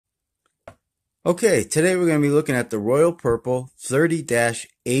Okay, today we're going to be looking at the Royal Purple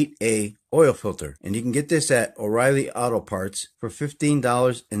 30-8A oil filter. And you can get this at O'Reilly Auto Parts for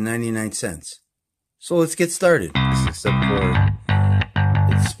 $15.99. So let's get started. Except for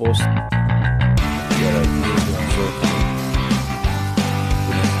it's supposed to get a silicone.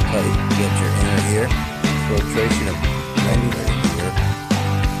 Tight. Get your inner ear. Filtration of 90 here.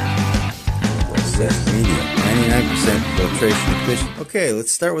 What's that? Medium. 99% filtration efficient. Okay,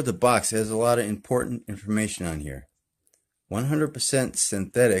 let's start with the box. It has a lot of important information on here. 100%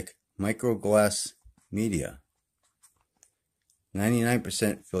 synthetic microglass media.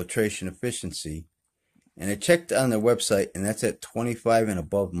 99% filtration efficiency. And I checked on their website, and that's at 25 and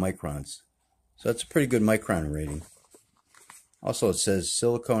above microns. So that's a pretty good micron rating. Also, it says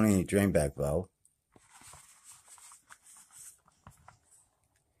silicone drainback valve.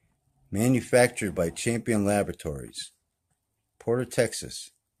 Manufactured by Champion Laboratories, Porter,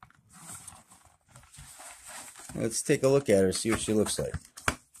 Texas. Let's take a look at her, see what she looks like.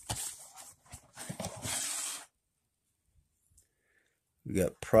 We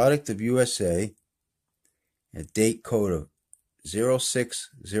got product of USA, a date code of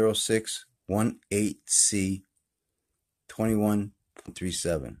 060618C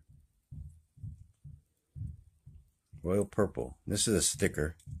 21.37. Royal Purple. This is a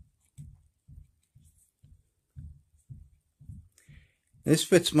sticker. This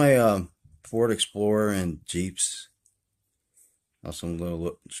fits my Ford Explorer and Jeeps. Also some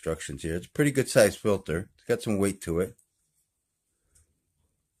little instructions here. It's a pretty good size filter. It's got some weight to it.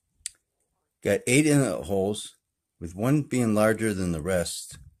 Got 8 inlet holes, with one being larger than the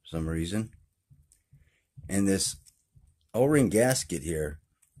rest for some reason. And this O-ring gasket here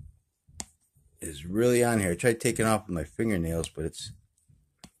is really on here. I tried taking it off with my fingernails, but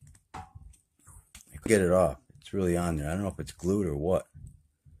I couldn't get it off. It's really on there. I don't know if it's glued or what.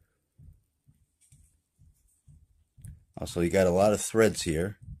 Also, you got a lot of threads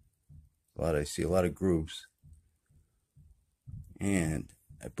here. I see a lot of grooves. And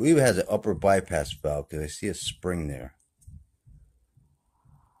I believe it has an upper bypass valve because I see a spring there.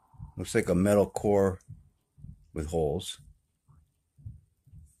 Looks like a metal core with holes.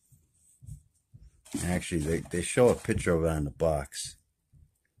 And actually, they show a picture of it on the box.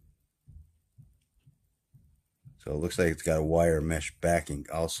 So it looks like it's got a wire mesh backing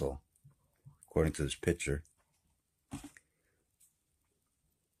also, according to this picture.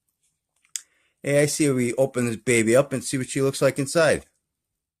 Hey, I see we open this baby up and see what she looks like inside.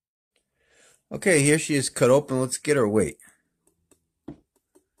 Okay, here she is cut open. Let's get her weight.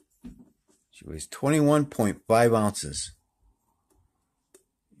 She weighs 21.5 ounces.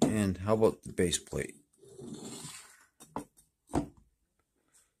 And how about the base plate?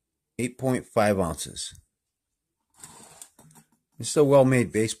 8.5 ounces. It's a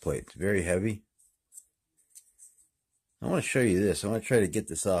well-made base plate. It's very heavy. I want to show you this. I want to try to get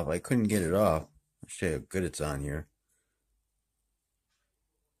this off. I couldn't get it off. I'll show you how good it's on here.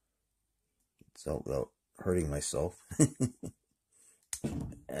 It's all without hurting myself.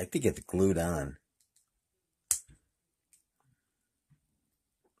 I think it's glued on.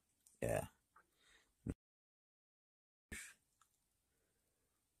 Yeah.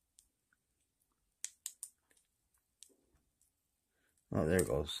 Oh, there it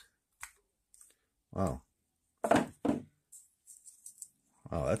goes. Wow.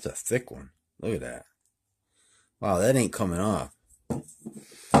 Oh, that's a thick one. Look at that. Wow, that ain't coming off.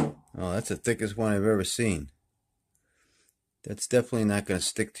 Oh, that's the thickest one I've ever seen. That's definitely not going to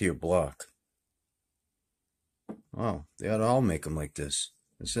stick to your block. Wow, they ought to all make them like this.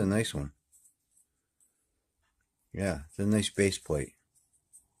 This is a nice one. Yeah, it's a nice base plate.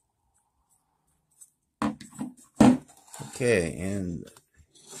 Okay, and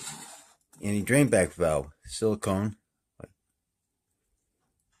anti-drainback valve, silicone.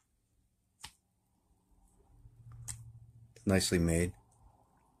 Nicely made.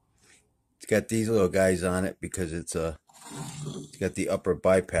 It's got these little guys on it because it's got the upper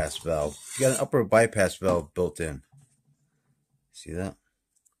bypass valve. It's got an upper bypass valve built in. See that?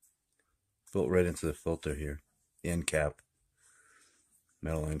 Built right into the filter here. The end cap.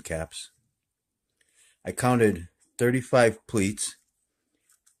 Metal end caps. I counted 35 pleats.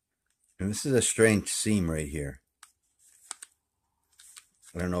 And this is a strange seam right here.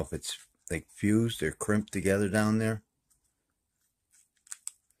 I don't know if it's like fused or crimped together down there.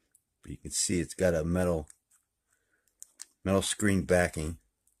 But you can see it's got a metal screen backing.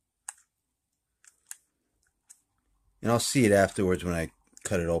 And I'll see it afterwards when I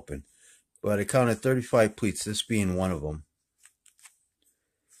cut it open. But I counted 35 pleats, this being one of them.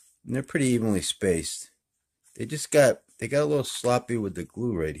 And they're pretty evenly spaced. They got a little sloppy with the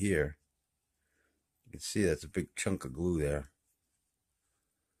glue right here. You can see that's a big chunk of glue there.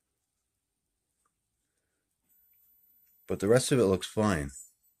 But the rest of it looks fine.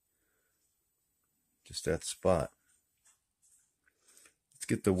 Just that spot. Let's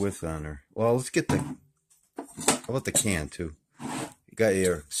get the width on her. Well, let's get the, how about the can too? You got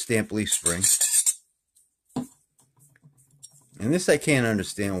your stamp leaf spring. And this I can't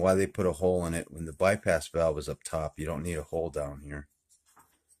understand why they put a hole in it when the bypass valve is up top. You don't need a hole down here.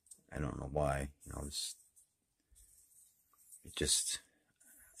 I don't know why. You know, it just,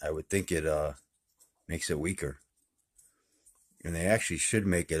 I would think it makes it weaker. And they actually should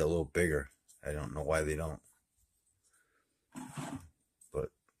make it a little bigger. I don't know why they don't. But,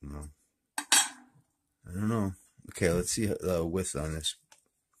 you know, I don't know. Okay, let's see the width on this.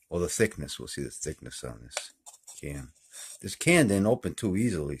 Well, the thickness. We'll see the thickness on this can. This can didn't open too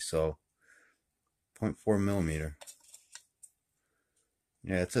easily, so 0.4 millimeter.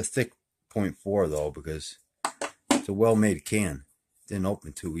 Yeah, it's a thick 0.4 though, because it's a well-made can. It didn't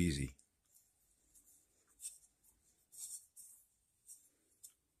open too easy.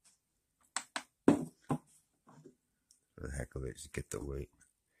 For the heck of it, just get the weight.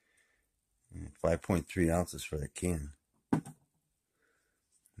 5.3 ounces for the can. The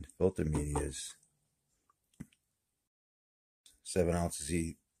filter media is 7 ounces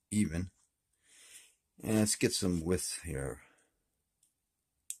even. And let's get some width here.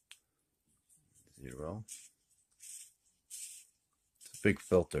 0. It's a big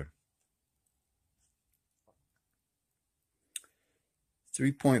filter.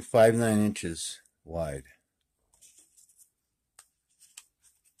 3.59 inches wide.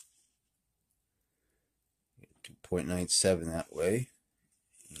 Get 2.97 that way.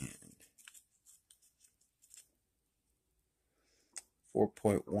 And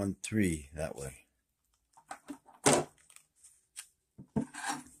 4.13 that way.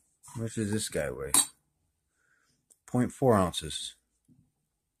 How much does this guy weigh? 0.4 ounces.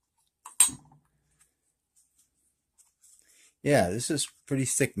 Yeah, this is pretty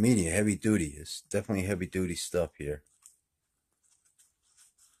thick media, heavy duty. It's definitely heavy duty stuff here.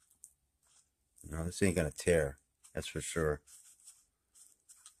 You know, this ain't gonna tear, that's for sure.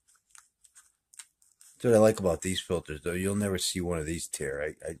 That's what I like about these filters, though. You'll never see one of these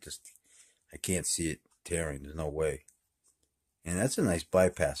tear. I can't see it tearing. There's no way. And that's a nice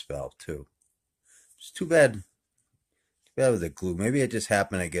bypass valve too. It's too bad. Too bad with the glue. Maybe it just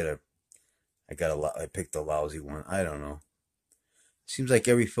happened. I picked a lousy one. I don't know. Seems like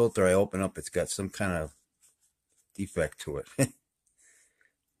every filter I open up, it's got some kind of defect to it.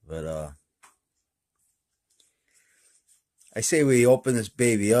 But I say we open this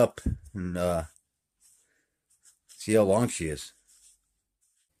baby up and see how long she is.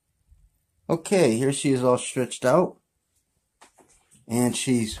 Okay, here she is all stretched out. And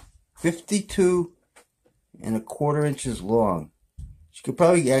she's 52.25 inches long. She could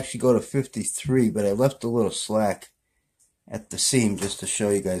probably actually go to 53, but I left a little slack at the seam just to show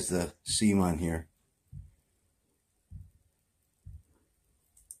you guys the seam on here.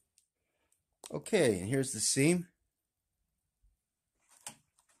 Okay, and here's the seam.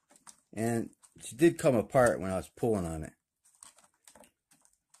 And she did come apart when I was pulling on it.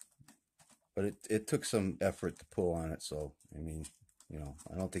 But it took some effort to pull on it, so, I mean, you know,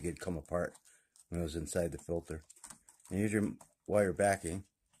 I don't think it'd come apart when it was inside the filter. And here's your wire backing.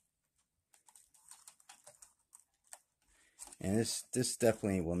 And this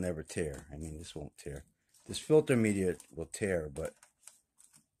definitely will never tear. I mean, this won't tear. This filter media will tear, but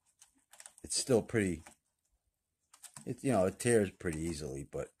it's still pretty, you know, it tears pretty easily,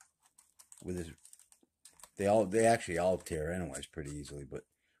 but with this, they actually all tear anyways pretty easily, but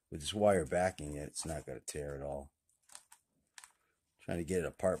with this wire backing it, it's not going to tear at all. I'm trying to get it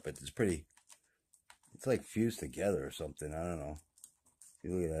apart, but it's like fused together or something. I don't know.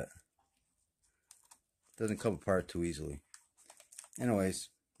 You look at that. It doesn't come apart too easily. Anyways,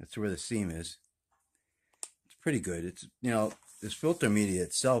 that's where the seam is. It's pretty good. It's, you know, this filter media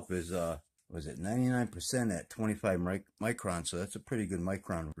itself is was it 99% at 25 microns, so that's a pretty good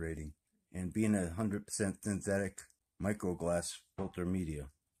micron rating. And being a 100% synthetic microglass filter media.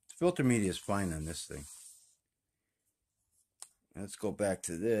 The filter media is fine on this thing. Let's go back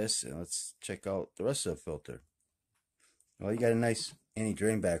to this and let's check out the rest of the filter. Well, you got a nice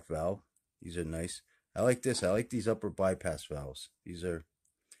anti-drain back valve. These are nice. I like this. I like these upper bypass valves. These are,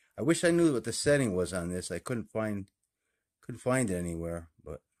 I wish I knew what the setting was on this. I couldn't find it anywhere,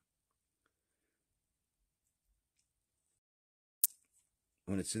 but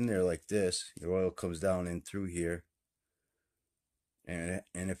when it's in there like this, your oil comes down in through here. And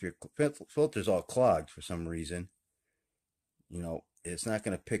if your filter's all clogged for some reason, you know, it's not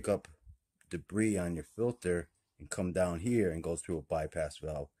going to pick up debris on your filter and come down here and go through a bypass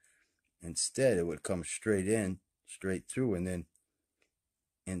valve. Instead, it would come straight in, straight through, and then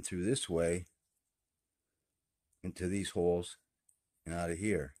in through this way, into these holes, and out of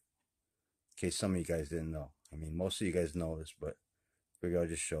here. In case some of you guys didn't know. I mean, most of you guys know this, but I figure I'll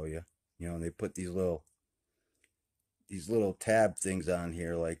just show you. You know, and they put these little tab things on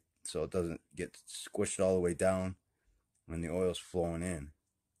here, like, so it doesn't get squished all the way down when the oil's flowing in.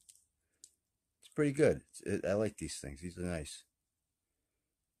 It's pretty good. I like these things. These are nice.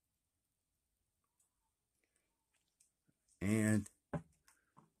 And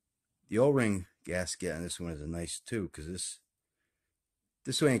the O-ring gasket on this one is nice too, because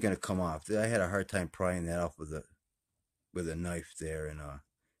this way ain't gonna come off. I had a hard time prying that off with a knife there, and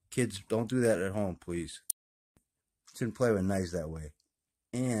kids, don't do that at home, please. Shouldn't play with knives that way.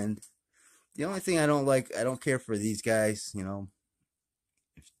 And the only thing I don't like, I don't care for these guys, you know.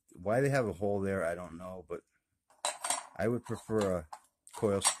 Why they have a hole there, I don't know, but I would prefer a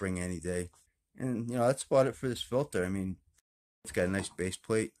coil spring any day. And, you know, that's about it for this filter. I mean, it's got a nice base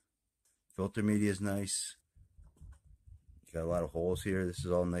plate. Filter media is nice. You got a lot of holes here. This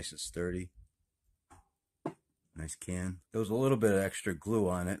is all nice and sturdy. Nice can. There was a little bit of extra glue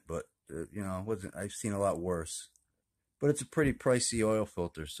on it, but, you know, I've seen a lot worse. But it's a pretty pricey oil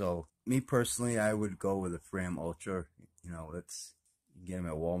filter, so me personally, I would go with a Fram Ultra. You know, you can get them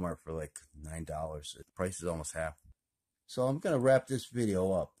at Walmart for like $9. The price is almost half. So I'm going to wrap this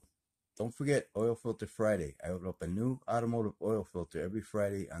video up. Don't forget Oil Filter Friday. I open up a new automotive oil filter every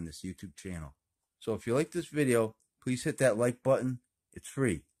Friday on this YouTube channel. So if you like this video, please hit that like button. It's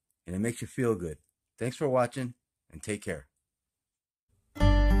free, and it makes you feel good. Thanks for watching, and take care.